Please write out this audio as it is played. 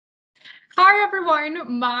Hi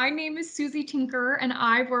everyone, my name is Susie Tinker and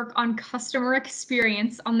I work on customer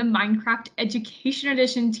experience on the Minecraft Education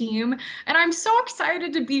Edition team. And I'm so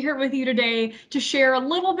excited to be here with you today to share a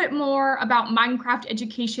little bit more about Minecraft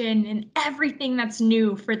education and everything that's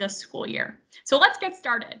new for this school year. So let's get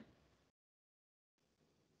started.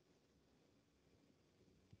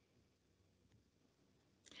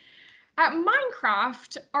 At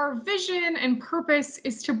Minecraft, our vision and purpose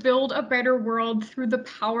is to build a better world through the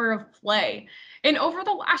power of play. And over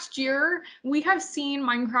the last year, we have seen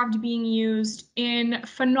Minecraft being used in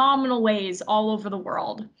phenomenal ways all over the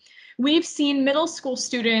world. We've seen middle school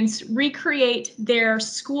students recreate their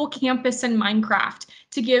school campus in Minecraft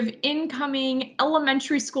to give incoming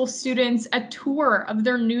elementary school students a tour of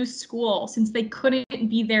their new school since they couldn't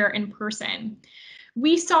be there in person.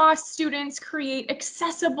 We saw students create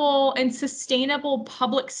accessible and sustainable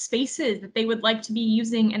public spaces that they would like to be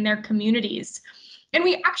using in their communities. And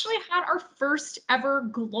we actually had our first ever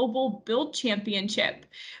global build championship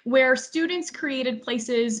where students created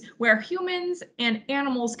places where humans and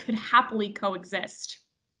animals could happily coexist.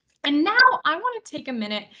 And now I want to take a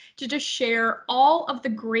minute to just share all of the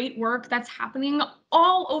great work that's happening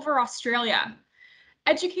all over Australia.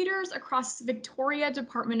 Educators across Victoria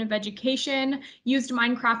Department of Education used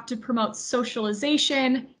Minecraft to promote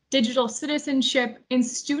socialization, digital citizenship, and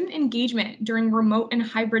student engagement during remote and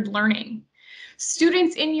hybrid learning.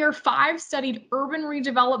 Students in Year 5 studied urban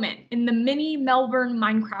redevelopment in the mini Melbourne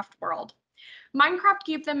Minecraft world. Minecraft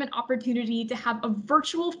gave them an opportunity to have a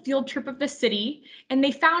virtual field trip of the city, and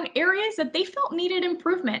they found areas that they felt needed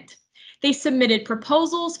improvement. They submitted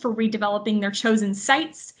proposals for redeveloping their chosen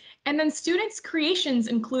sites, and then students' creations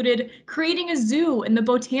included creating a zoo in the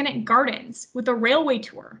Botanic Gardens with a railway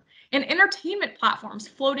tour and entertainment platforms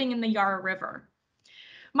floating in the Yarra River.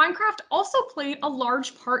 Minecraft also played a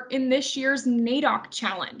large part in this year's NAIDOC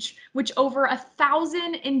Challenge, which over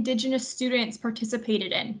 1,000 Indigenous students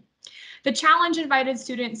participated in. The challenge invited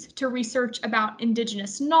students to research about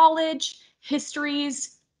Indigenous knowledge,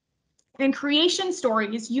 histories, and creation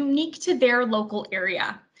stories unique to their local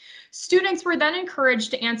area. Students were then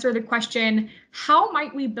encouraged to answer the question, how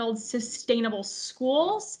might we build sustainable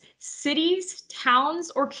schools, cities, towns,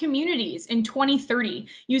 or communities in 2030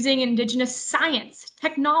 using Indigenous science,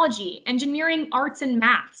 technology, engineering, arts, and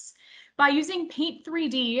maths? By using Paint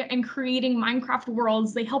 3D and creating Minecraft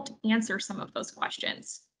worlds, they helped answer some of those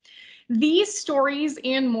questions. These stories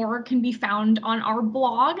and more can be found on our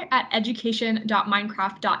blog at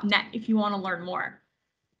education.minecraft.net if you want to learn more.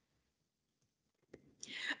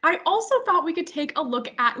 I also thought we could take a look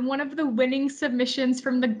at one of the winning submissions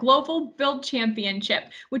from the Global Build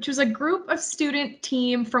Championship, which was a group of student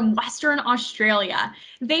team from Western Australia.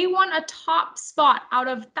 They won a top spot out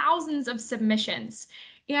of thousands of submissions.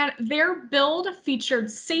 And their build featured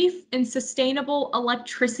safe and sustainable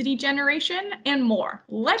electricity generation and more.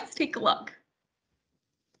 Let's take a look.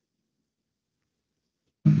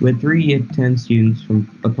 We're 3 Year 10 students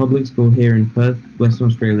from a public school here in Perth, Western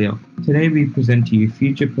Australia. Today we present to you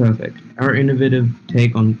Future Perfect, our innovative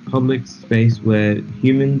take on public space where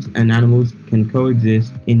humans and animals can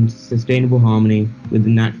coexist in sustainable harmony with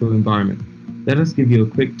the natural environment. Let us give you a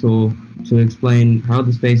quick tour to explain how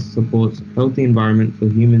the space supports a healthy environment for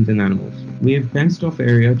humans and animals. We have fenced off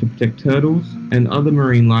area to protect turtles and other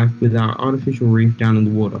marine life with our artificial reef down in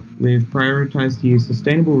the water. We have prioritized to use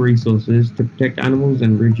sustainable resources to protect animals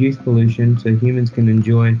and reduce pollution so humans can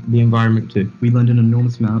enjoy the environment too. We learned an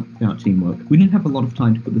enormous amount about teamwork. We didn't have a lot of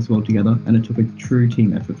time to put this all together, and it took a true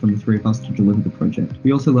team effort from the three of us to deliver the project.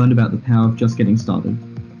 We also learned about the power of just getting started.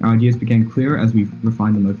 Our ideas became clearer as we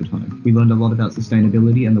refined them over time. We learned a lot about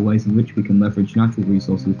sustainability and the ways in which we can leverage natural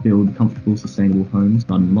resources, build comfortable, sustainable homes,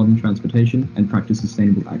 run modern transportation, and practice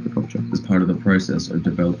sustainable agriculture. As part of the process of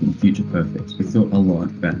developing Future Perfect, we thought a lot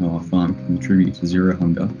about how our farm can contribute to zero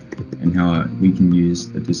hunger and how we can use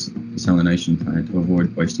the desalination plant to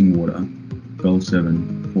avoid wasting water. Goal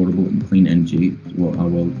 7, affordable and clean energy is what our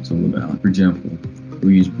world is all about. For example,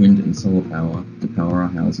 we use wind and solar power to power our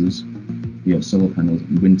houses. We have solar panels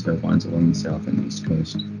and wind turbines along the south and east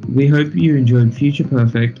coast. We hope you enjoyed Future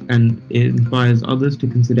Perfect and it inspires others to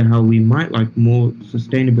consider how we might like more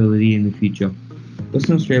sustainability in the future.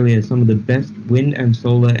 Western Australia has some of the best wind and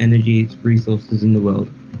solar energy resources in the world,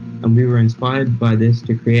 and we were inspired by this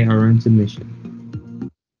to create our own submission.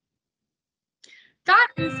 That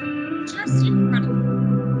is just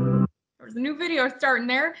incredible. There's a new video starting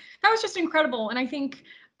there. That was just incredible. And I think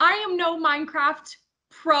I am no Minecraft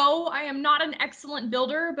pro. I am not an excellent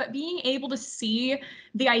builder, but being able to see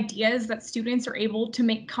the ideas that students are able to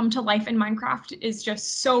make come to life in Minecraft is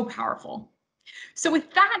just so powerful. So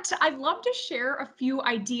with that, I'd love to share a few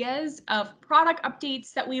ideas of product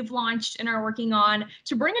updates that we've launched and are working on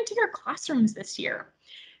to bring into your classrooms this year.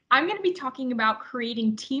 I'm going to be talking about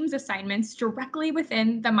creating Teams assignments directly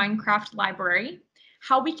within the Minecraft library,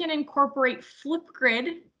 how we can incorporate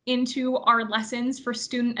Flipgrid into our lessons for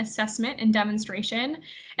student assessment and demonstration,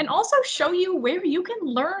 and also show you where you can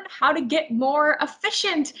learn how to get more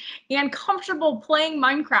efficient and comfortable playing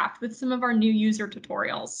Minecraft with some of our new user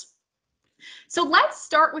tutorials. So let's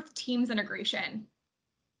start with Teams integration.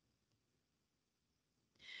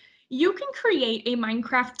 You can create a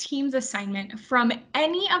Minecraft Teams assignment from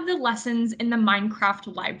any of the lessons in the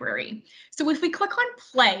Minecraft library. So if we click on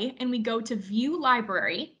Play and we go to View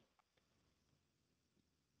Library,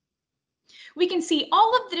 we can see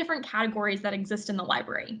all of the different categories that exist in the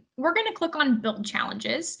library. We're going to click on Build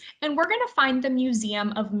Challenges, and we're going to find the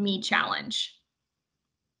Museum of Me challenge.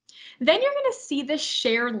 Then you're going to see the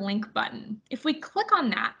Share Link button. If we click on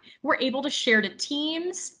that, we're able to share to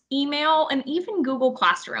Teams, email, and even Google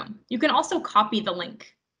Classroom. You can also copy the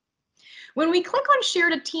link. When we click on Share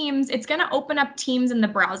to Teams, it's going to open up Teams in the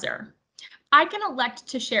browser. I can elect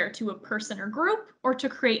to share to a person or group or to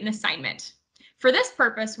create an assignment. For this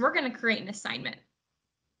purpose, we're going to create an assignment.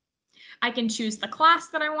 I can choose the class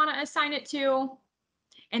that I want to assign it to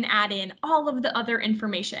and add in all of the other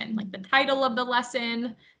information, like the title of the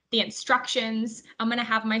lesson, the instructions. I'm going to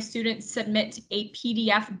have my students submit a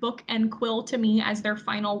PDF book and quill to me as their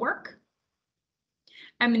final work.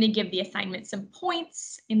 I'm going to give the assignment some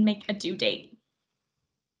points and make a due date.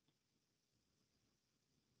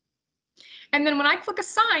 And then when I click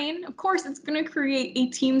Assign, of course, it's going to create a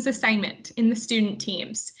Teams assignment in the student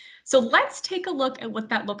teams. So let's take a look at what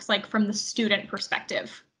that looks like from the student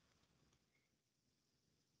perspective.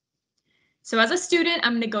 So as a student,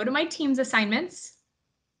 I'm going to go to my Teams assignments,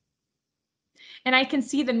 and I can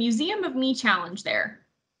see the Museum of Me challenge there.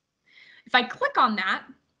 If I click on that,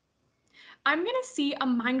 I'm going to see a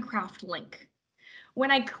Minecraft link.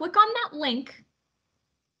 When I click on that link,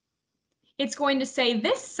 it's going to say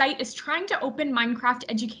this site is trying to open Minecraft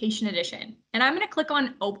Education Edition, and I'm going to click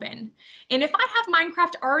on Open. And if I have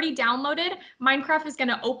Minecraft already downloaded, Minecraft is going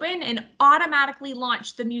to open and automatically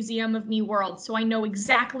launch the Museum of Me world, so I know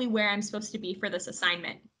exactly where I'm supposed to be for this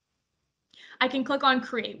assignment. I can click on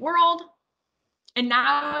Create World, and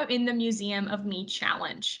now I'm in the Museum of Me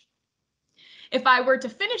challenge. If I were to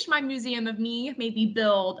finish my Museum of Me, maybe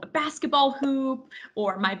build a basketball hoop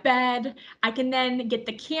or my bed, I can then get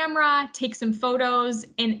the camera, take some photos,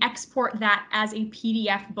 and export that as a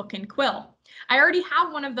PDF book and quill. I already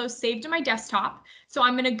have one of those saved to my desktop, so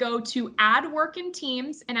I'm going to go to Add Work in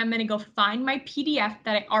Teams, and I'm going to go find my PDF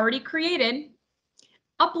that I already created,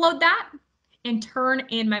 upload that, and turn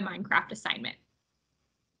in my Minecraft assignment.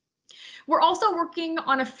 We're also working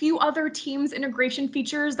on a few other Teams integration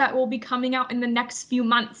features that will be coming out in the next few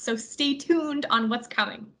months, so stay tuned on what's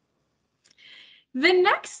coming. The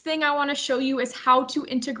next thing I want to show you is how to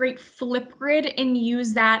integrate Flipgrid and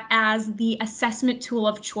use that as the assessment tool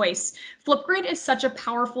of choice. Flipgrid is such a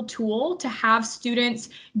powerful tool to have students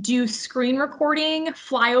do screen recording,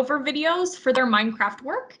 flyover videos for their Minecraft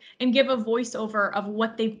work, and give a voiceover of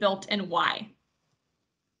what they've built and why.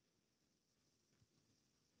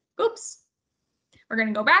 Oops. We're going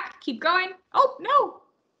to go back, keep going. Oh, no.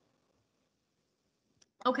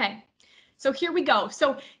 Okay, so here we go.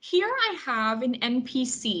 So here I have an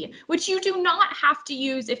NPC, which you do not have to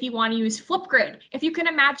use if you want to use Flipgrid. If you can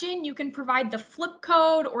imagine, you can provide the flip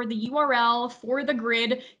code or the URL for the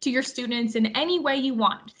grid to your students in any way you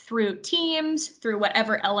want, through Teams, through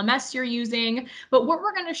whatever LMS you're using. But what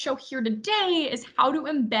we're going to show here today is how to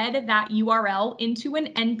embed that URL into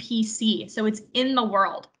an NPC, so it's in the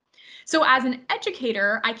world. So as an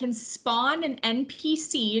educator, I can spawn an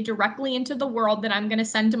NPC directly into the world that I'm going to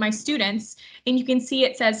send to my students. And you can see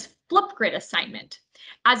it says Flipgrid assignment.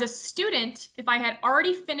 As a student, if I had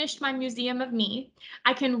already finished my Museum of Me,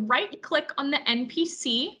 I can right click on the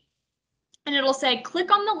NPC and it'll say,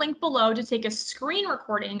 click on the link below to take a screen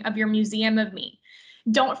recording of your Museum of Me.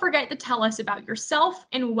 Don't forget to tell us about yourself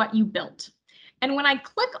and what you built. And when I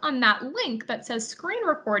click on that link that says screen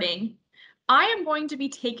recording, I am going to be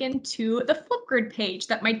taken to the Flipgrid page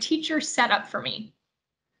that my teacher set up for me.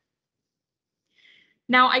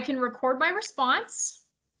 Now I can record my response.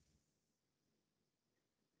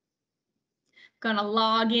 I'm gonna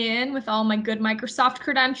log in with all my good Microsoft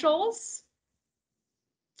credentials.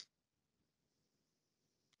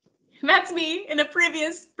 That's me in a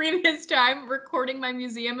previous time recording my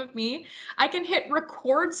Museum of Me. I can hit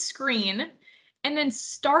record screen and then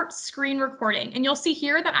start screen recording. And you'll see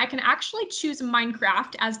here that I can actually choose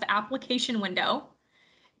Minecraft as the application window.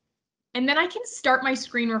 and then I can start my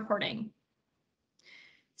screen recording.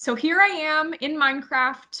 So here I am in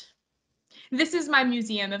Minecraft. This is my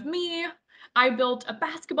museum of me. I built a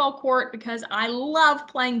basketball court because I love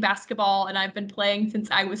playing basketball, and I've been playing since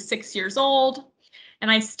I was 6 years old. And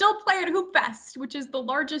I still play at Hoop Fest, which is the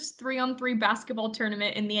largest 3-on-3 basketball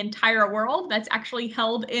tournament in the entire world that's actually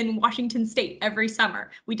held in Washington State every summer.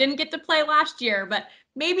 We didn't get to play last year, but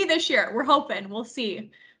maybe this year. We're hoping. We'll see.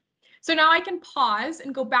 So now I can pause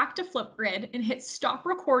and go back to Flipgrid and hit stop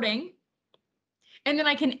recording. And then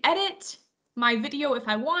I can edit my video if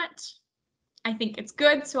I want. I think it's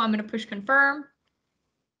good, so I'm going to push confirm.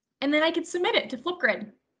 And then I can submit it to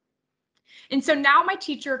Flipgrid. And so now my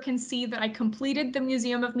teacher can see that I completed the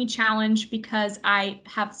Museum of Me challenge because I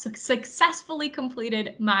have successfully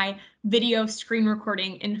completed my video screen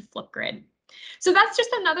recording in Flipgrid. So that's just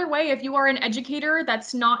another way, if you are an educator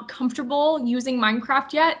that's not comfortable using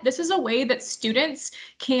Minecraft yet, this is a way that students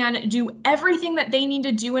can do everything that they need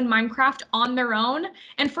to do in Minecraft on their own.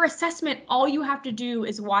 And for assessment, all you have to do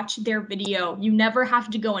is watch their video. You never have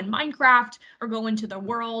to go in Minecraft or go into the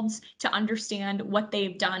worlds to understand what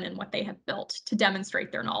they've done and what they have built to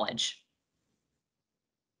demonstrate their knowledge.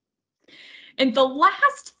 And the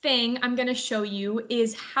last thing I'm going to show you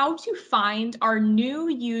is how to find our new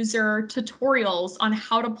user tutorials on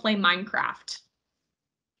how to play Minecraft.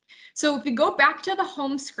 So if we go back to the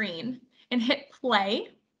home screen and hit play,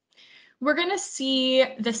 we're going to see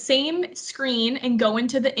the same screen and go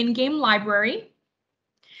into the in-game library.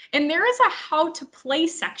 And there is a how to play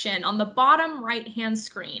section on the bottom right-hand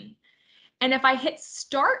screen. And if I hit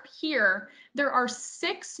start here, there are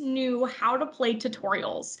 6 new how to play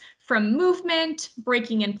tutorials, from movement,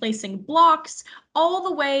 breaking and placing blocks, all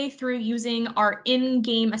the way through using our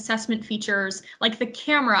in-game assessment features like the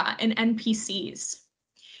camera and NPCs.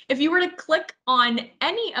 If you were to click on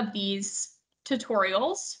any of these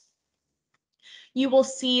tutorials, you will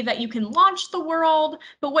see that you can launch the world,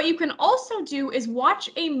 but what you can also do is watch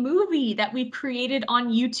a movie that we've created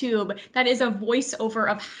on YouTube that is a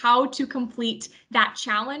voiceover of how to complete that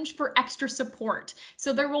challenge for extra support.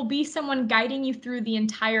 So there will be someone guiding you through the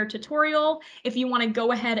entire tutorial if you want to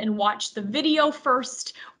go ahead and watch the video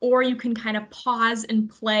first, or you can kind of pause and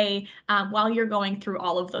play while you're going through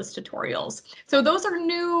all of those tutorials. So those are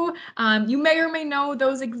new. You may or may know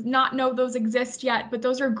those not know those exist yet, but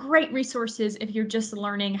those are great resources if you're just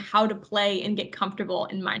learning how to play and get comfortable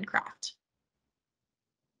in Minecraft.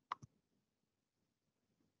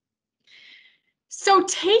 So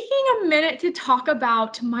taking a minute to talk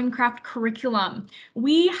about Minecraft curriculum,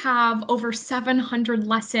 we have over 700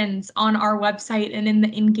 lessons on our website and in the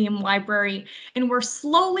in-game library, and we're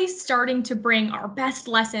slowly starting to bring our best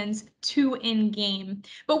lessons to in-game.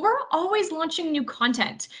 But we're always launching new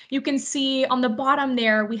content. You can see on the bottom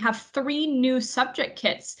there, we have 3 new subject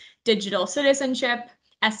kits: digital citizenship,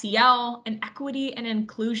 SEL, and equity and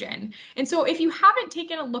inclusion. And so if you haven't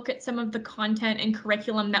taken a look at some of the content and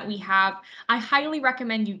curriculum that we have, I highly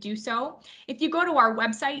recommend you do so. If you go to our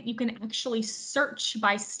website, you can actually search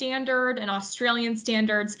by standard and Australian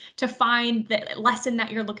standards to find the lesson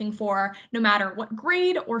that you're looking for, no matter what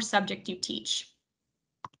grade or subject you teach.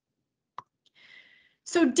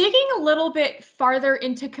 So digging a little bit farther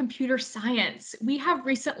into computer science, we have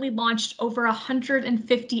recently launched over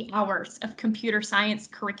 150 hours of computer science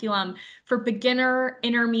curriculum for beginner,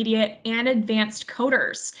 intermediate, and advanced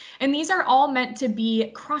coders. And these are all meant to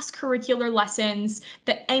be cross-curricular lessons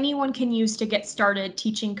that anyone can use to get started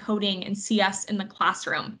teaching coding and CS in the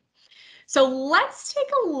classroom. So let's take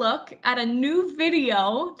a look at a new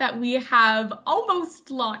video that we have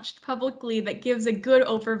almost launched publicly that gives a good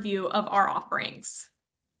overview of our offerings.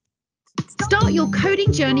 Start your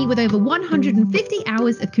coding journey with over 150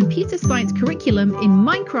 hours of computer science curriculum in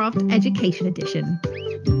Minecraft Education Edition.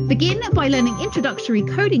 Begin by learning introductory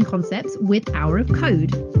coding concepts with Hour of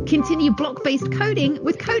Code. Continue block-based coding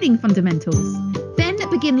with Coding Fundamentals. Then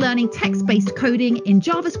begin learning text-based coding in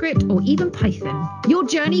JavaScript or even Python. Your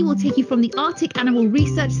journey will take you from the Arctic Animal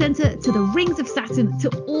Research Center to the rings of Saturn to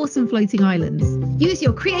awesome floating islands. Use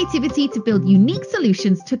your creativity to build unique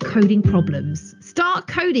solutions to coding problems. Start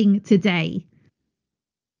coding today.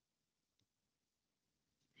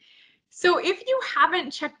 So if you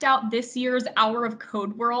haven't checked out this year's Hour of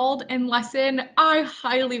Code World and lesson, I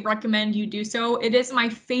highly recommend you do so. It is my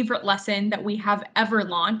favorite lesson that we have ever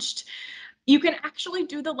launched. You can actually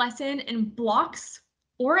do the lesson in blocks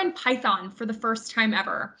or in Python for the first time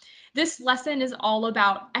ever. This lesson is all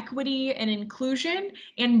about equity and inclusion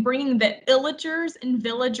and bringing the illagers and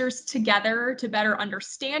villagers together to better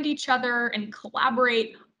understand each other and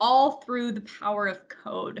collaborate all through the power of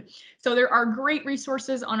code. So there are great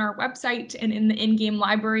resources on our website and in the in-game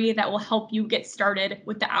library that will help you get started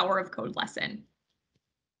with the Hour of Code lesson.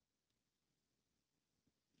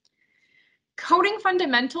 Coding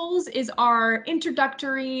Fundamentals is our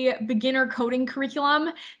introductory beginner coding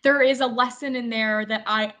curriculum. There is a lesson in there that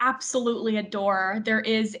I absolutely adore. There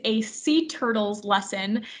is a Sea Turtles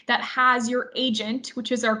lesson that has your agent,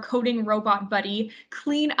 which is our coding robot buddy,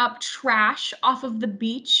 clean up trash off of the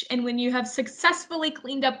beach. And when you have successfully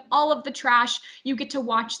cleaned up all of the trash, you get to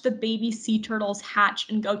watch the baby sea turtles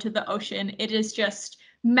hatch and go to the ocean. It is just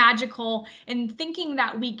magical. And thinking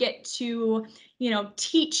that we get to,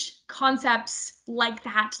 teach concepts like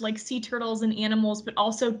that, like sea turtles and animals, but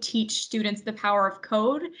also teach students the power of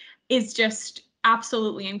code is just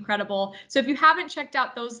absolutely incredible. So if you haven't checked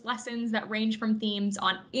out those lessons that range from themes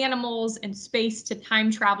on animals and space to time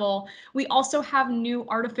travel, we also have new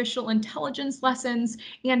artificial intelligence lessons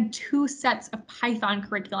and 2 sets of Python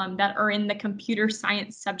curriculum that are in the computer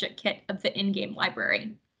science subject kit of the in-game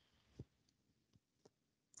library.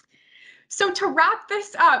 So to wrap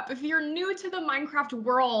this up, if you're new to the Minecraft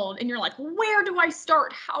world and you're like, where do I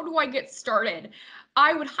start? How do I get started?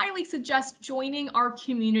 I would highly suggest joining our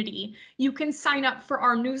community. You can sign up for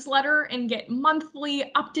our newsletter and get monthly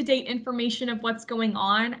up-to-date information of what's going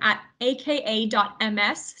on at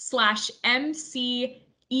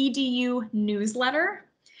aka.ms/mcedu newsletter.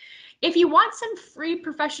 If you want some free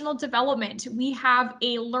professional development, we have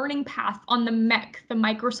a learning path on the MEC, the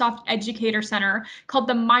Microsoft Educator Center, called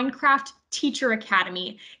the Minecraft Teacher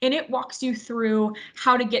Academy, and it walks you through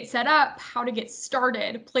how to get set up, how to get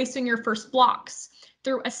started, placing your first blocks,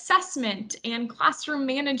 through assessment and classroom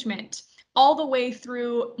management, all the way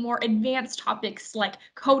through more advanced topics like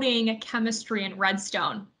coding, chemistry, and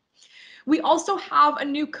Redstone. We also have a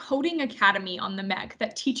new coding academy on the MEC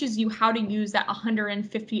that teaches you how to use that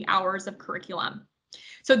 150 hours of curriculum.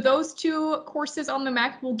 So those 2 courses on the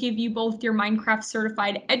MEC will give you both your Minecraft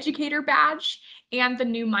Certified Educator badge and the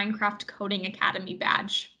new Minecraft Coding Academy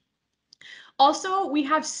badge. Also, we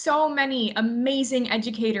have so many amazing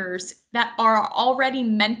educators that are already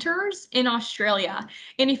mentors in Australia.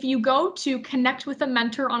 And if you go to connect with a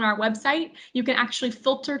mentor on our website, you can actually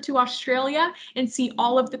filter to Australia and see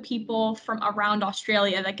all of the people from around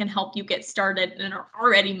Australia that can help you get started and are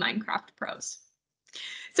already Minecraft pros.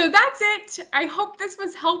 So that's it. I hope this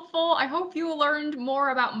was helpful. I hope you learned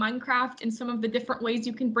more about Minecraft and some of the different ways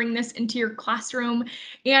you can bring this into your classroom.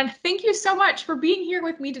 And thank you so much for being here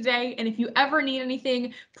with me today. And if you ever need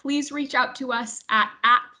anything, please reach out to us at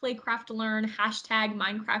 @playcraftlearn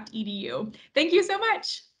 #MinecraftEDU. Thank you so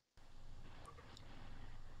much.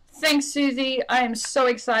 Thanks, Susie. I am so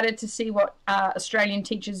excited to see what Australian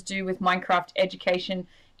teachers do with Minecraft education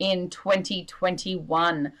in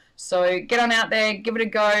 2021. So get on out there, give it a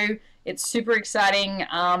go. It's super exciting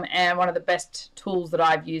and one of the best tools that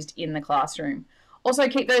I've used in the classroom. Also,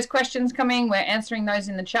 keep those questions coming. We're answering those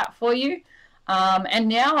in the chat for you. And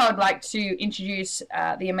now I would like to introduce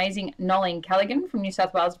the amazing Noelene Callaghan from New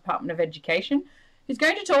South Wales Department of Education, who's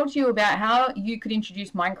going to talk to you about how you could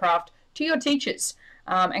introduce Minecraft to your teachers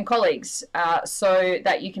and colleagues so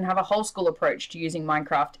that you can have a whole school approach to using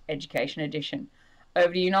Minecraft Education Edition.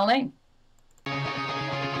 Over to you, Noelene.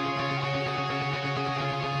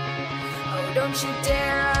 Oh, don't you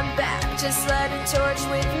dare run back, just light a torch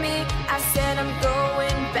with me. I said I'm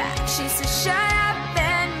going back. She said shut up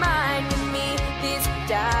and mind with me. These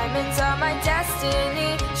diamonds are my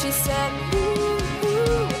destiny. She said ooh,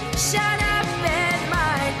 ooh, shut up and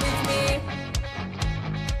mind with me.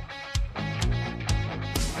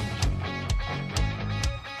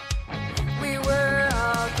 We were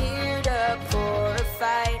all geared up for a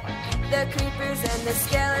fight. The creepers and the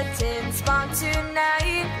skeletons spawned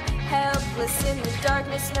tonight. Helpless in the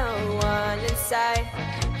darkness, no one in sight.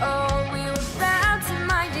 Oh, we were bound to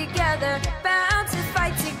mind together, bound to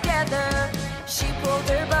fight together. She pulled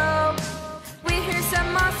her bow. We hear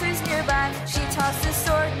some monsters nearby. She tossed a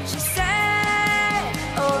sword and she said,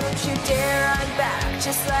 oh, don't you dare run back,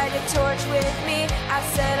 just light a torch with me. I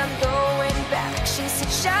said I'm going back. She said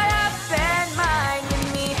shut up and mind with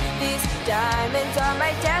me. These diamonds are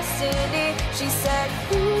my destiny. She said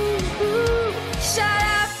ooh, ooh, shut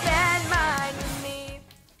up and mind with me.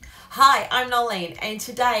 Hi, I'm Noelene, and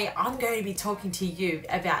today I'm going to be talking to you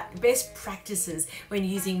about best practices when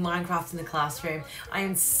using Minecraft in the classroom. I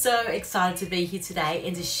am so excited to be here today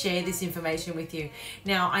and to share this information with you.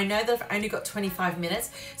 Now, I know that I've only got 25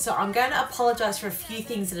 minutes, so I'm going to apologize for a few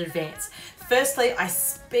things in advance. Firstly, I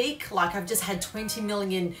speak like I've just had 20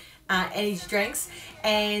 million energy drinks,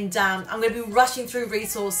 and I'm going to be rushing through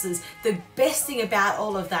resources. The best thing about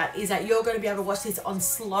all of that is that you're going to be able to watch this on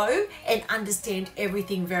slow and understand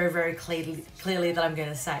everything very, very clearly that I'm going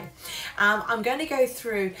to say. I'm going to go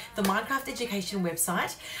through the Minecraft Education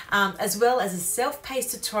website, as well as a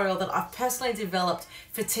self-paced tutorial that I've personally developed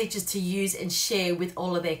for teachers to use and share with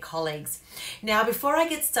all of their colleagues. Now, before I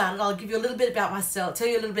get started, I'll give you a little bit about myself, tell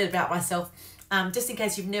you a little bit about myself, just in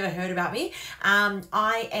case you've never heard about me.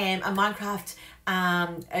 I am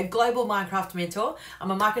a global Minecraft mentor.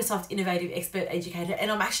 I'm a Microsoft Innovative Expert Educator,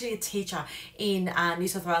 and I'm actually a teacher in New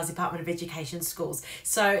South Wales Department of Education schools.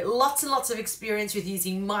 So lots and lots of experience with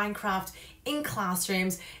using Minecraft in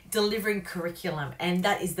classrooms, delivering curriculum. And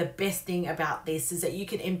that is the best thing about this, is that you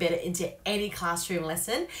can embed it into any classroom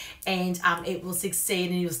lesson, and it will succeed,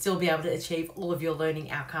 and you'll still be able to achieve all of your learning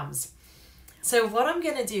outcomes. So what I'm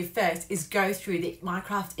going to do first is go through the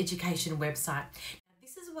Minecraft Education website.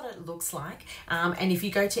 This is what it looks like, and if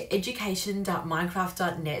you go to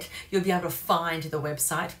education.minecraft.net, you'll be able to find the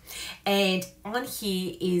website, and on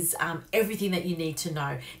here is everything that you need to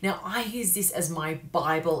know. Now, I use this as my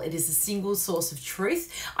Bible. It is a single source of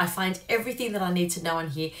truth. I find everything that I need to know on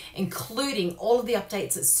here, including all of the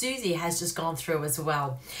updates that Susie has just gone through as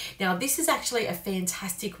well. Now, this is actually a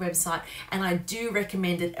fantastic website, and I do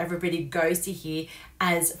recommend that everybody goes to here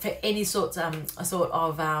as for any sort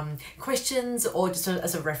of questions, or just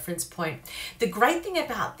as a reference point. The great thing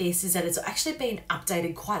about this is that it's actually been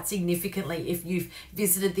updated quite significantly if you've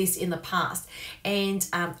visited this in the past, and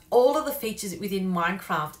all of the features within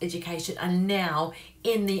Minecraft Education are now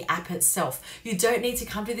in the app itself. You don't need to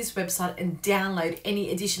come to this website and download any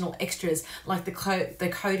additional extras like the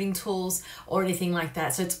coding tools or anything like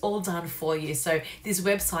that. So it's all done for you. So this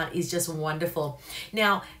website is just wonderful.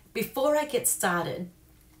 Now, before I get started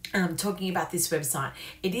talking about this website,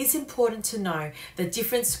 it is important to know that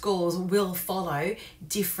different schools will follow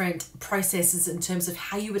different processes in terms of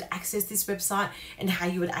how you would access this website and how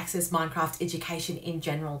you would access Minecraft Education in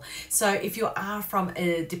general. So if you are from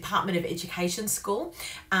a Department of Education school,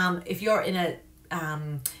 if you're in a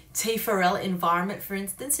T4L environment, for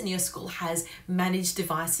instance, and your school has managed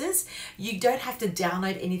devices, you don't have to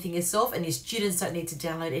download anything yourself, and your students don't need to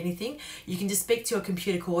download anything. You can just speak to your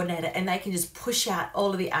computer coordinator, and they can just push out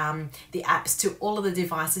all of the apps to all of the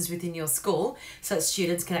devices within your school, so that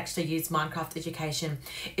students can actually use Minecraft Education.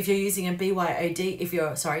 If you're using a BYOD, if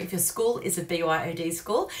your school is a BYOD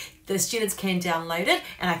school, the students can download it,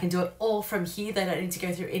 and I can do it all from here. They don't need to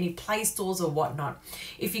go through any play stores or whatnot.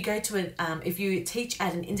 If you go to if you teach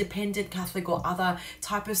at an independent Catholic or other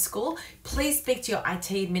type of school, please speak to your IT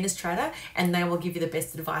administrator, and they will give you the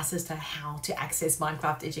best advice as to how to access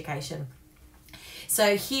Minecraft Education.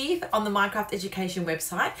 So here on the Minecraft Education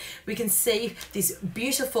website, we can see this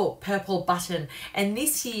beautiful purple button, and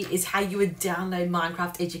this here is how you would download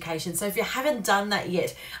Minecraft Education. So if you haven't done that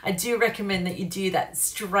yet, I do recommend that you do that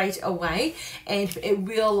straight away, and it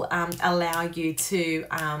will allow you to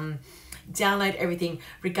download everything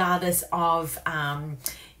regardless of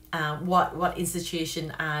what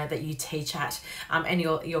institution that you teach at, and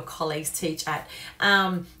your colleagues teach at.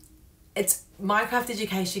 Minecraft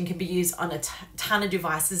Education can be used on a ton of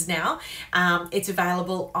devices now. It's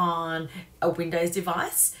available on a Windows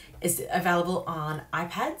device, it's available on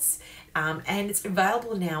iPads, and it's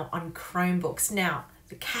available now on Chromebooks. Now,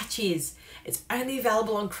 the catch is, it's only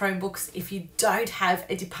available on Chromebooks if you don't have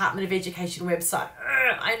a Department of Education website.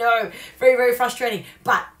 I know, very, very frustrating,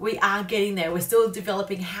 but we are getting there. We're still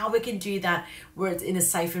developing how we can do that where it's in a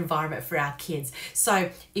safe environment for our kids. So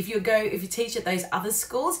if you teach at those other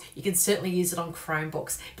schools, you can certainly use it on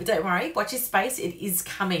Chromebooks. But don't worry, watch your space, it is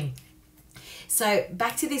coming. So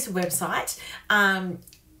back to this website.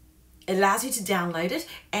 It allows you to download it,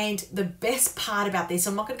 and the best part about this,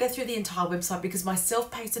 I'm not going to go through the entire website because my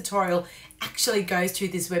self-paced tutorial actually goes through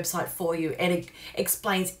this website for you, and it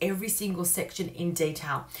explains every single section in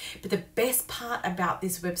detail. But the best part about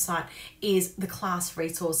this website is the class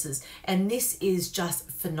resources, and this is just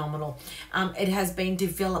phenomenal. It has been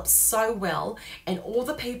developed so well, and all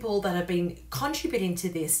the people that have been contributing to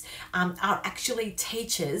this are actually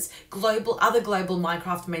teachers, other global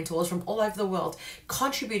Minecraft mentors from all over the world,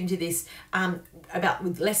 contributing to this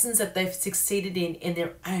with lessons that they've succeeded in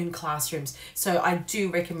their own classrooms. So I do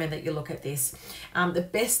recommend that you look at this. The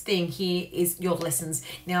best thing here is your lessons.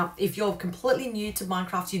 Now, if you're completely new to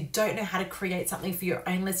Minecraft, you don't know how to create something for your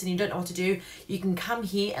own lesson, you don't know what to do, you can come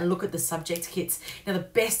here and look at the subject kits. Now, the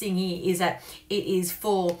best thing here is that it is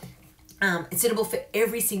for It's suitable for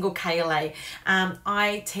every single KLA.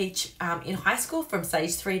 I teach in high school from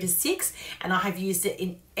stage 3 to 6, and I have used it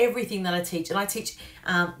in everything that I teach. And I teach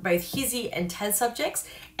both HISI and TAS subjects.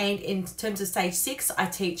 And in terms of stage 6, I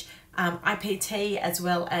teach IPT as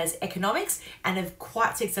well as economics, and have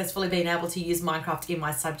quite successfully been able to use Minecraft in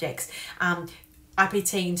my subjects.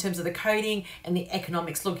 IPT in terms of the coding, and the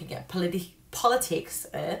economics looking at politics,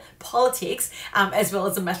 as well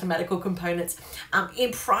as the mathematical components.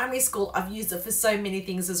 In primary school, I've used it for so many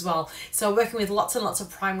things as well. So working with lots and lots of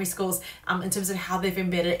primary schools in terms of how they've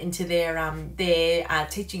embedded it into their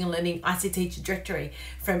teaching and learning ICT trajectory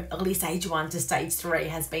from early stage 1 to stage 3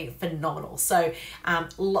 has been phenomenal. So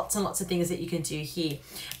lots and lots of things that you can do here.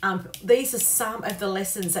 These are some of the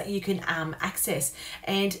lessons that you can access,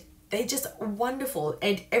 and they're just wonderful,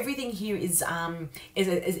 and everything here is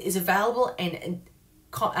available and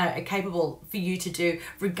capable for you to do,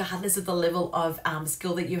 regardless of the level of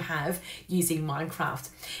skill that you have using Minecraft.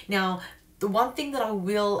 Now, the one thing that I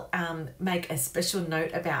will make a special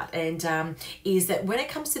note about, and is that when it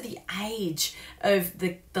comes to the age of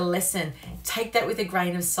the lesson, take that with a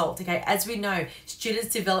grain of salt. Okay, as we know, students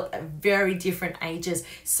develop at very different ages.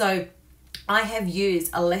 So I have used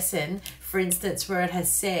a lesson, for instance, where it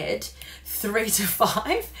has said 3 to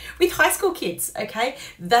 5 with high school kids, okay?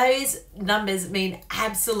 Those numbers mean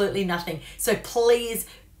absolutely nothing. So please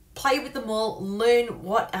play with them all, learn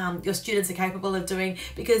what your students are capable of doing,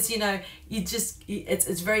 because, you know,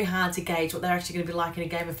 it's very hard to gauge what they're actually going to be like in a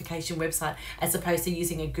gamification website as opposed to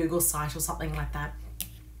using a Google site or something like that.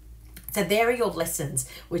 So there are your lessons,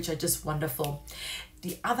 which are just wonderful.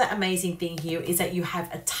 The other amazing thing here is that you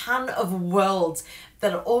have a ton of worlds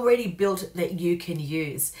that are already built that you can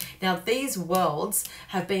use. Now, these worlds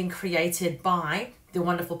have been created by the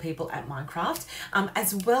wonderful people at Minecraft,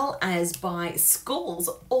 as well as by schools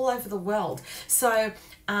all over the world. So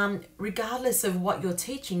regardless of what you're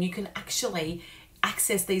teaching, you can actually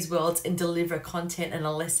access these worlds and deliver content and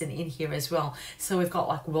a lesson in here as well. So we've got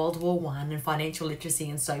like World War I and financial literacy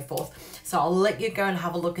and so forth. So I'll let you go and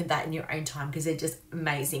have a look at that in your own time, because they're just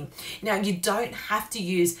amazing. Now, you don't have to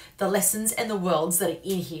use the lessons and the worlds that are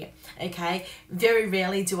in here, okay? Very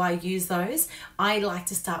rarely do I use those. I like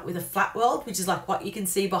to start with a flat world, which is like what you can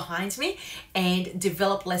see behind me, and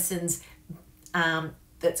develop lessons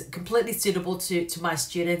that's completely suitable to my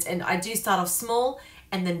students. And I do start off small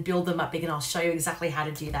and then build them up big, and I'll show you exactly how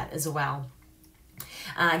to do that as well.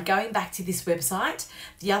 Going back to this website,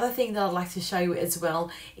 the other thing that I'd like to show you as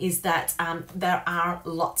well is that there are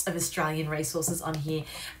lots of Australian resources on here.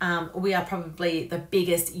 We are probably the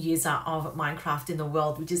biggest user of Minecraft in the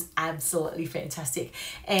world, which is absolutely fantastic.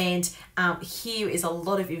 And here is a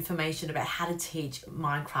lot of information about how to teach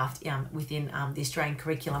Minecraft within the Australian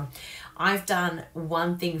curriculum. I've done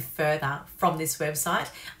one thing further from this website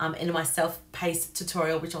in my self-paced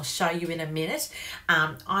tutorial, which I'll show you in a minute.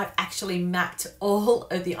 I've actually mapped all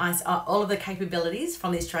of the capabilities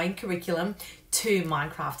from the Australian curriculum to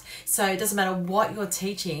Minecraft. So it doesn't matter what you're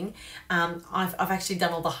teaching, I've actually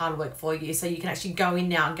done all the hard work for you. So you can actually go in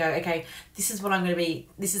now and go, okay, this is what I'm going to be,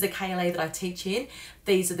 this is the KLA that I teach in,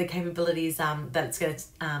 these are the capabilities that it's going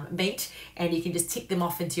to meet, and you can just tick them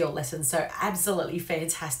off into your lesson. So absolutely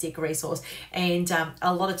fantastic resource. And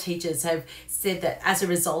a lot of teachers have said that as a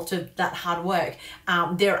result of that hard work,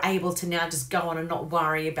 they're able to now just go on and not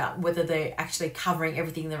worry about whether they're actually covering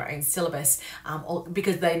everything in their own syllabus, or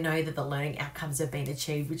because they know that the learning outcomes have been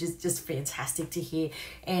achieved, which is just fantastic to hear.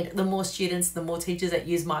 And the more students, the more teachers that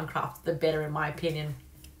use Minecraft, the better, in my opinion.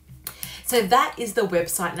 So that is the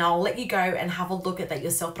website. Now I'll let you go and have a look at that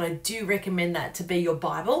yourself, but I do recommend that to be your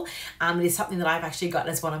Bible. It is something that I've actually got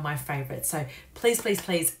as one of my favorites. So please, please,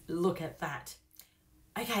 please look at that.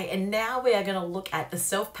 Okay, and now we are going to look at the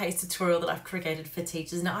self-paced tutorial that I've created for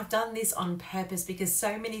teachers. Now, I've done this on purpose because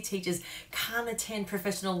so many teachers can't attend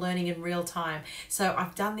professional learning in real time. So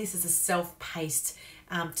I've done this as a self-paced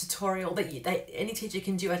tutorial that any teacher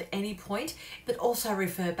can do at any point, but also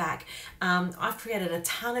refer back. I've created a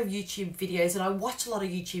ton of YouTube videos, and I watch a lot of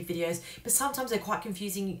YouTube videos, but sometimes they're quite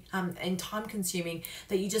confusing and time consuming,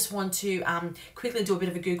 that you just want to quickly do a bit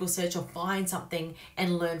of a Google search or find something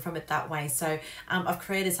and learn from it that way. So I've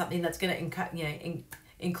created something that's going to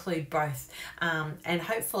include both, and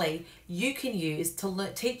hopefully you can use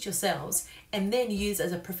to teach yourselves and then use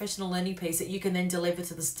as a professional learning piece that you can then deliver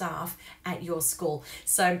to the staff at your school.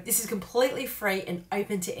 So this is completely free and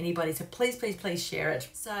open to anybody, so please, please, please share it.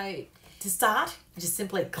 So to start, just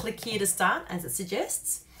simply click here to start as it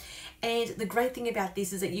suggests, And the great thing about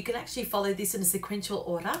this is that you can actually follow this in a sequential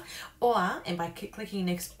order, and by clicking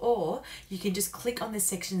next, or you can just click on the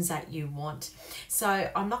sections that you want. So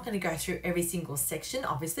I'm not going to go through every single section,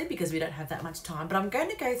 obviously, because we don't have that much time, but I'm going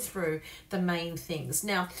to go through the main things.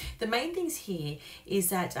 Now, the main things here is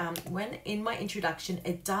that when in my introduction,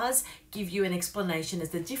 it does give you an explanation as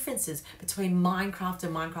the differences between Minecraft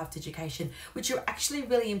and Minecraft education, which are actually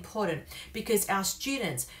really important because our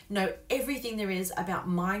students know everything there is about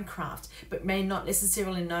Minecraft, but may not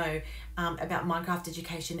necessarily know about Minecraft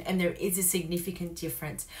education, and there is a significant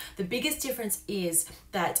difference. The biggest difference is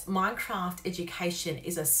that Minecraft education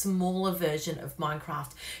is a smaller version of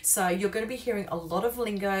Minecraft. So you're going to be hearing a lot of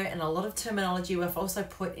lingo and a lot of terminology we've also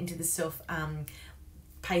put into the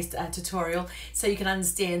self-paced tutorial so you can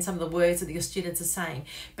understand some of the words that your students are saying,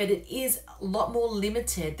 but it is a lot more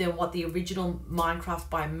limited than what the original Minecraft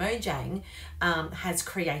by Mojang has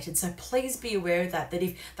created. So please be aware of that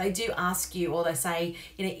if they do ask you, or they say,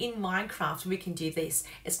 you know, in Minecraft we can do this,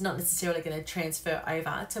 it's not necessarily going to transfer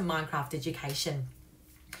over to Minecraft education.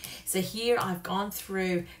 So here I've gone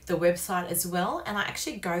through the website as well, and I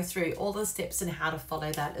actually go through all the steps and how to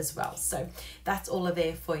follow that as well. So that's all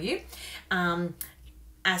there for you.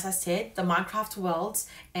 As I said, the Minecraft worlds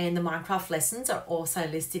and the Minecraft lessons are also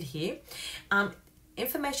listed here.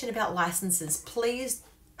 Information about licenses, please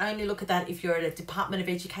only look at that if you're at a Department of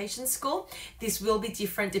Education school. This will be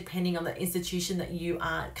different depending on the institution that you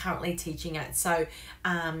are currently teaching at. So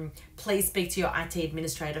please speak to your IT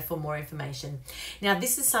administrator for more information. Now,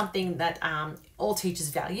 this is something that all teachers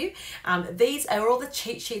value. These are all the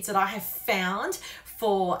cheat sheets that I have found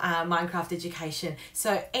for Minecraft education.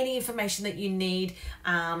 So any information that you need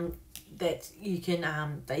that you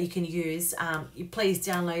can use, you please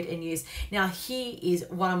download and use. Now, here is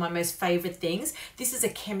one of my most favorite things. This is a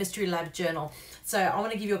chemistry lab journal. So I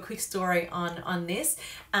want to give you a quick story on this.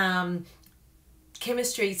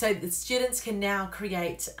 Chemistry, so the students can now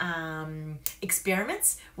create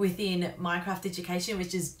experiments within Minecraft education,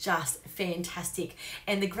 which is just fantastic.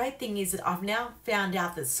 And the great thing is that I've now found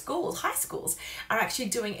out that schools, high schools, are actually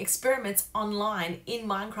doing experiments online in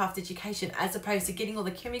Minecraft education, as opposed to getting all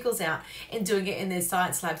the chemicals out and doing it in their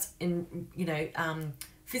science labs in, you know,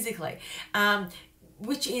 physically,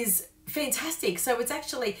 which is fantastic. So it's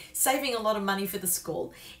actually saving a lot of money for the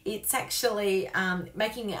school. It's actually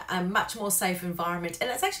making a much more safe environment, and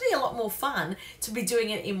it's actually a lot more fun to be doing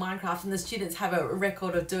it in Minecraft, and the students have a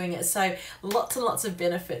record of doing it. So lots and lots of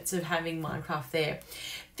benefits of having Minecraft there.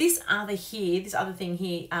 This other thing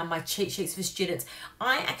here, my cheat sheets for students.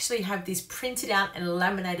 I actually have this printed out and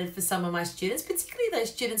laminated for some of my students, particularly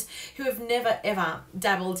those students who have never ever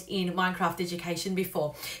dabbled in Minecraft education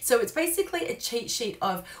before. So it's basically a cheat sheet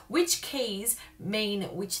of which keys mean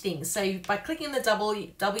which things. So by clicking on the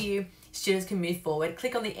W, students can move forward.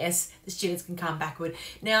 Click on the S, the students can come backward.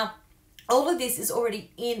 Now, all of this is already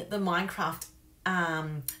in the Minecraft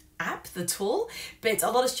app, the tool, but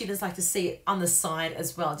a lot of students like to see it on the side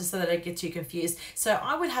as well, just so they don't get too confused. So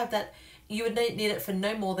I would have that, you would need it for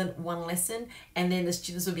no more than one lesson, and then the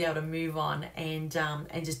students will be able to move on and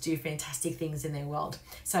just do fantastic things in their world.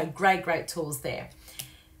 So great tools there.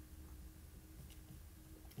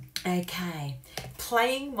 Okay,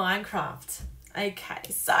 playing Minecraft.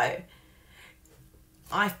 Okay, so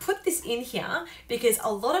I've put this in here because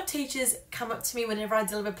a lot of teachers come up to me whenever I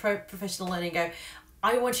deliver professional learning and go,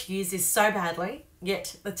 I want to use this so badly,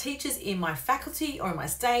 yet the teachers in my faculty or in my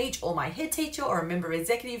stage or my head teacher or a member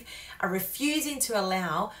executive are refusing to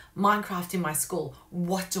allow Minecraft in my school.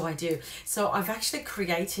 What do I do? So I've actually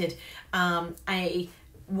created a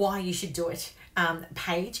why you should do it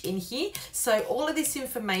page in here. So all of this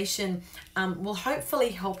information will hopefully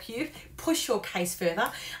help you push your case further.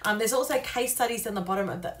 There's also case studies on the bottom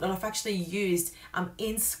of that I've actually used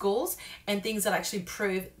in schools, and things that actually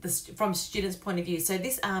prove this from students' point of view. So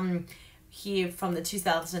this here from the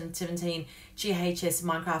 2017 GHS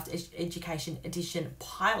Minecraft Education Edition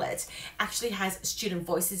pilot actually has student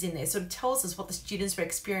voices in there, so it tells us what the students were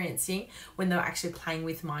experiencing when they were actually playing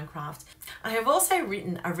with Minecraft. I have also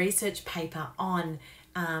written a research paper on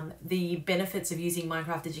the benefits of using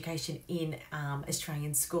Minecraft education in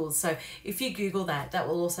Australian schools. So if you Google that, that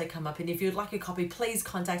will also come up, and if you'd like a copy, please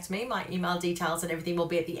contact me. My email details and everything will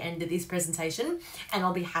be at the end of this presentation, and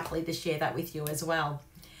I'll be happy to share that with you as well.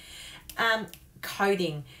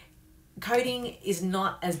 Coding is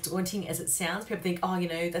not as daunting as it sounds. People think, oh, you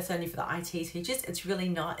know, that's only for the IT teachers. It's really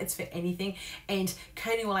not. It's for anything. And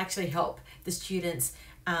coding will actually help the students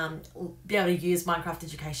be able to use Minecraft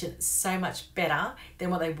education so much better than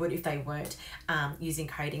what they would if they weren't using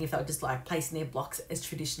coding, if they were just like placing their blocks as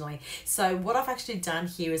traditionally. So what I've actually done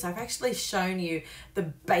here is I've actually shown you the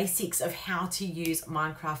basics of how to use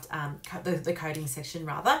Minecraft, the coding section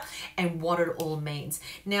rather, and what it all means.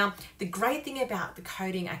 Now, the great thing about the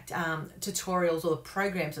coding tutorials or the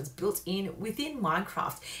programs that's built in within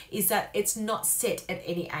Minecraft is that it's not set at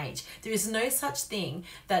any age. There is no such thing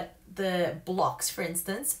that the blocks, for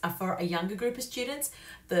instance, are for a younger group of students,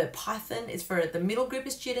 the Python is for the middle group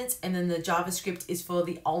of students, and then the JavaScript is for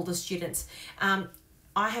the older students.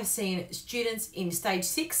 I have seen students in stage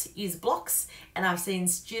 6 use blocks, and I've seen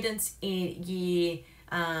students in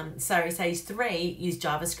stage 3 use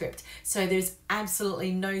JavaScript. So there's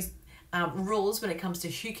absolutely no rules when it comes to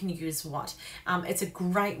who can use what. It's a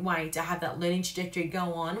great way to have that learning trajectory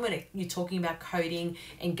go on when you're talking about coding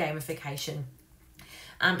and gamification.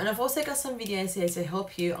 And I've also got some videos here to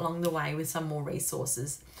help you along the way with some more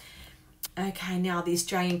resources. Okay, now the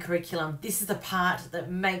Australian curriculum. This is the part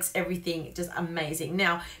that makes everything just amazing.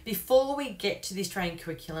 Now, before we get to the Australian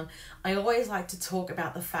curriculum, I always like to talk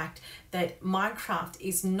about the fact that Minecraft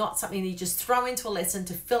is not something that you just throw into a lesson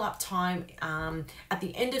to fill up time at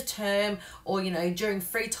the end of term or, you know, during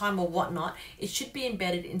free time or whatnot. It should be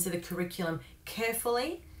embedded into the curriculum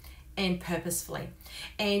carefully and purposefully.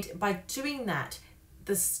 And by doing that,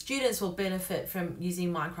 the students will benefit from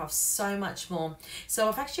using Minecraft so much more. So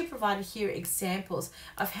I've actually provided here examples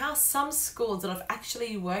of how some schools that I've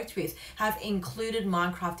actually worked with have included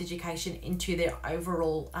Minecraft education into their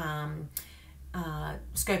overall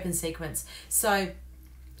scope and sequence. So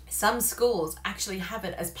some schools actually have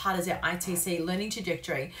it as part of their ITC learning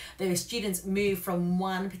trajectory. Their students move from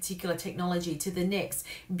one particular technology to the next,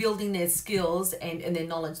 building their skills and their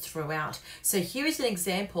knowledge throughout. So here is an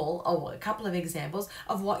example, or a couple of examples,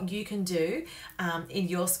 of what you can do in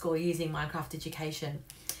your school using Minecraft education.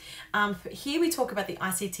 Here we talk about the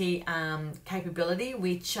ICT capability,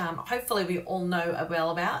 which hopefully we all know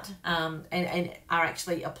well about and are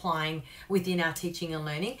actually applying within our teaching and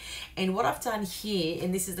learning. And what I've done here,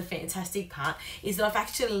 and this is the fantastic part, is that I've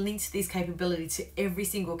actually linked this capability to every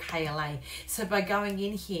single KLA. So by going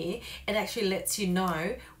in here, it actually lets you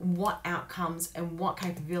know what outcomes and what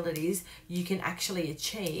capabilities you can actually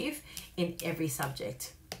achieve in every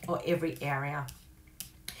subject or every area.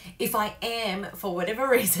 If I am, for whatever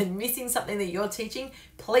reason, missing something that you're teaching,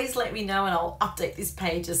 please let me know and I'll update this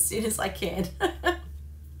page as soon as I can.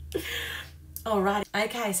 Alright,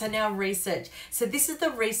 okay, so now research. So this is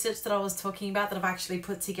the research that I was talking about that I've actually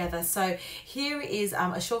put together. So here is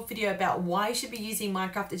a short video about why you should be using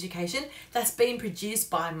Minecraft education that's been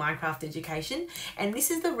produced by Minecraft Education. And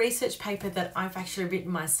this is the research paper that I've actually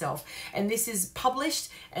written myself. And this is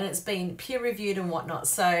published and it's been peer reviewed and whatnot.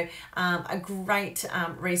 So a great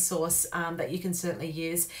resource that you can certainly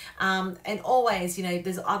use. And always, you know,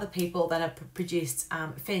 there's other people that have produced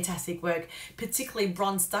fantastic work, particularly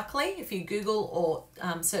Bron Stuckley. If you Google or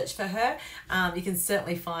search for her, you can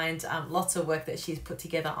certainly find lots of work that she's put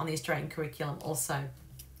together on the Australian curriculum also.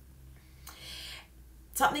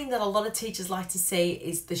 Something that a lot of teachers like to see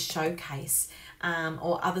is the showcase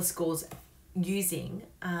or other schools using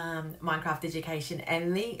Minecraft education,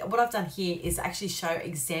 and what I've done here is actually show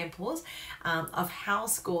examples of how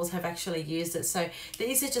schools have actually used it. So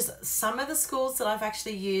these are just some of the schools that I've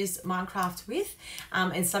actually used Minecraft with,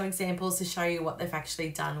 and some examples to show you what they've actually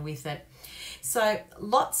done with it. So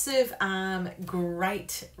lots of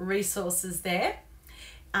great resources there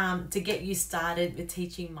to get you started with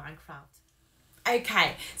teaching Minecraft.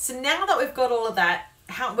 Okay, so now that we've got all of that,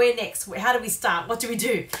 where next? How do we start? What do we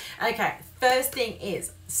do? Okay, first thing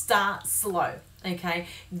is start slow. Okay,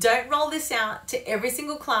 don't roll this out to every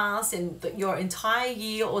single class in your entire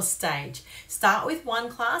year or stage. Start with one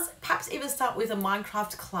class, perhaps even start with a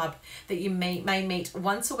Minecraft club that you may meet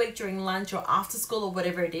once a week during lunch or after school or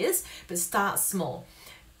whatever it is, but start small.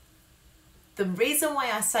 The reason why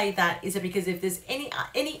I say that is because if there's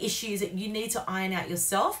any issues that you need to iron out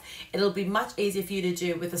yourself, it'll be much easier for you to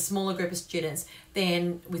do with a smaller group of students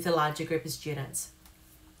than with a larger group of students.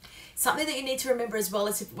 Something that you need to remember as well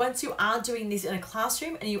is once you are doing this in a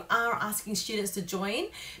classroom and you are asking students to join,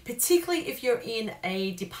 particularly if you're in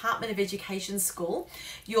a Department of Education school,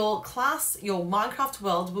 your class, your Minecraft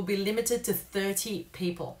world will be limited to 30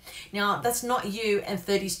 people. Now, that's not you and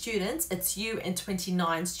 30 students, it's you and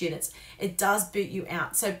 29 students. It does boot you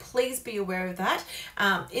out, so please be aware of that.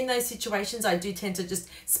 In those situations, I do tend to just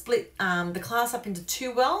split the class up into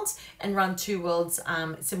 2 worlds and run 2 worlds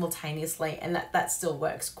simultaneously, and that still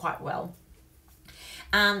works quite well.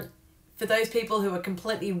 for those people who are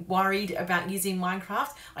completely worried about using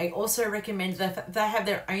Minecraft, I also recommend that if they have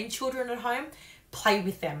their own children at home, play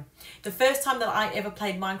with them. The first time that I ever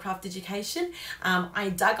played Minecraft Education,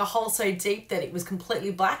 I dug a hole so deep that it was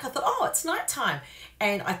completely black. I thought, oh, it's nighttime.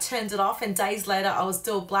 And I turned it off, and days later I was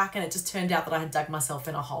still black, and it just turned out that I had dug myself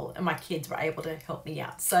in a hole, and my kids were able to help me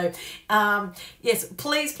out. So yes,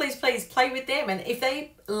 please, please, please play with them. And if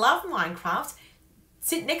they love Minecraft,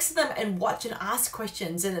 sit next to them and watch and ask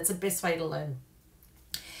questions, and it's the best way to learn.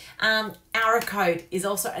 Hour code is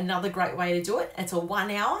also another great way to do it. It's a 1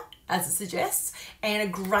 hour, as it suggests, and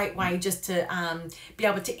a great way just to be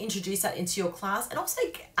able to introduce that into your class, and also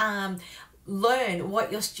learn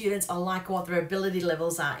what your students are like, what their ability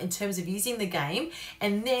levels are in terms of using the game,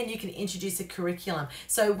 and then you can introduce a curriculum.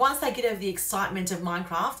 So once they get over the excitement of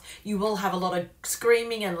Minecraft, you will have a lot of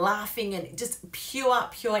screaming and laughing and just pure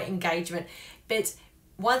engagement. But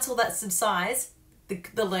once all that subsides,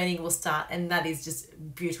 the learning will start, and that is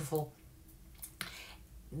just beautiful.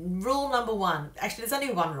 Rule number one, actually there's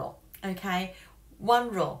only one rule, okay? One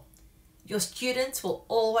rule: your students will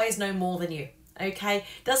always know more than you, okay?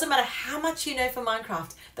 Doesn't matter how much you know for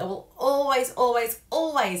Minecraft, they will always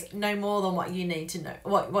know more than what you need to know,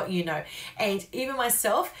 what you know. And even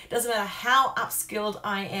myself, doesn't matter how upskilled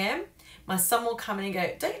I am, my son will come in and go,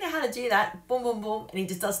 don't you know how to do that? Boom, boom, boom. And he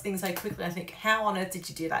just does things so quickly. I think, how on earth did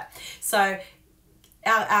you do that? So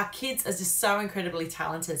our kids are just so incredibly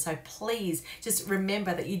talented. So please just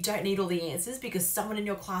remember that you don't need all the answers, because someone in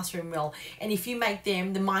your classroom will. And if you make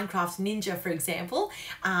them the Minecraft ninja, for example,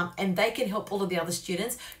 and they can help all of the other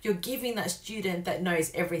students, you're giving that student that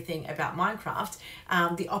knows everything about Minecraft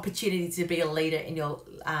the opportunity to be a leader in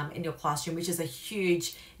your classroom, which is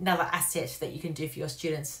another asset that you can do for your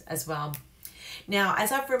students as well. Now,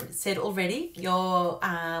 as I've said already, your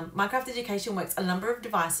Minecraft Education works on a number of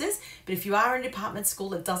devices, but if you are in a department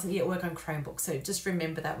school, it doesn't yet work on Chromebook, so just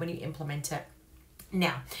remember that when you implement it.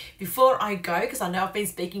 Now, before I go, because I know I've been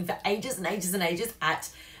speaking for ages and ages and ages at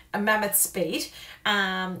a mammoth speed,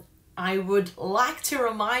 I would like to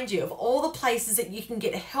remind you of all the places that you can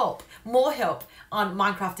get help, more help on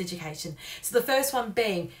Minecraft Education. So the first one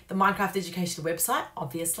being the Minecraft Education website,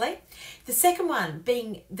 obviously. The second one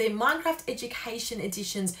being the Minecraft Education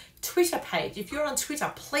Edition's Twitter page. If you're on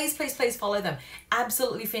Twitter, please, please, please follow them.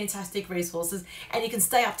 Absolutely fantastic resources, and you can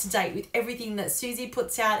stay up to date with everything that Susie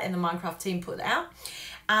puts out and the Minecraft team put out.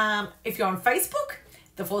 If you're on Facebook,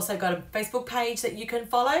 they've also got a Facebook page that you can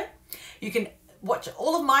follow. You can watch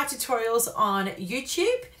all of my tutorials on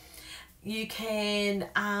YouTube. You can,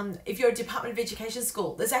 if you're a Department of Education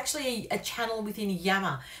school, there's actually a channel within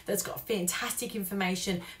Yammer that's got fantastic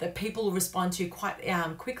information that people will respond to quite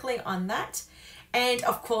quickly on that. And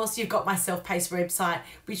of course, you've got my self-paced website,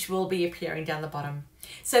 which will be appearing down the bottom.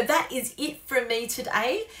 So that is it from me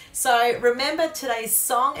today. So remember today's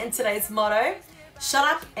song and today's motto: shut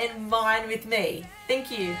up and mine with me. Thank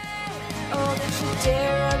you. Oh, don't you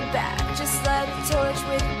dare run back, just light a torch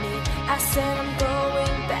with me. I said I'm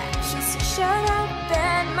going back. She said shut up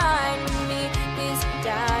and mind me. These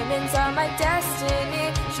diamonds are my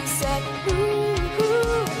destiny. She said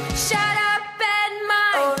ooh, shut up and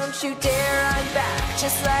mind. Oh, don't you dare run back,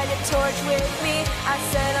 just light a torch with me. I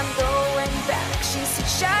said I'm going back. She said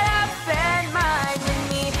shut up.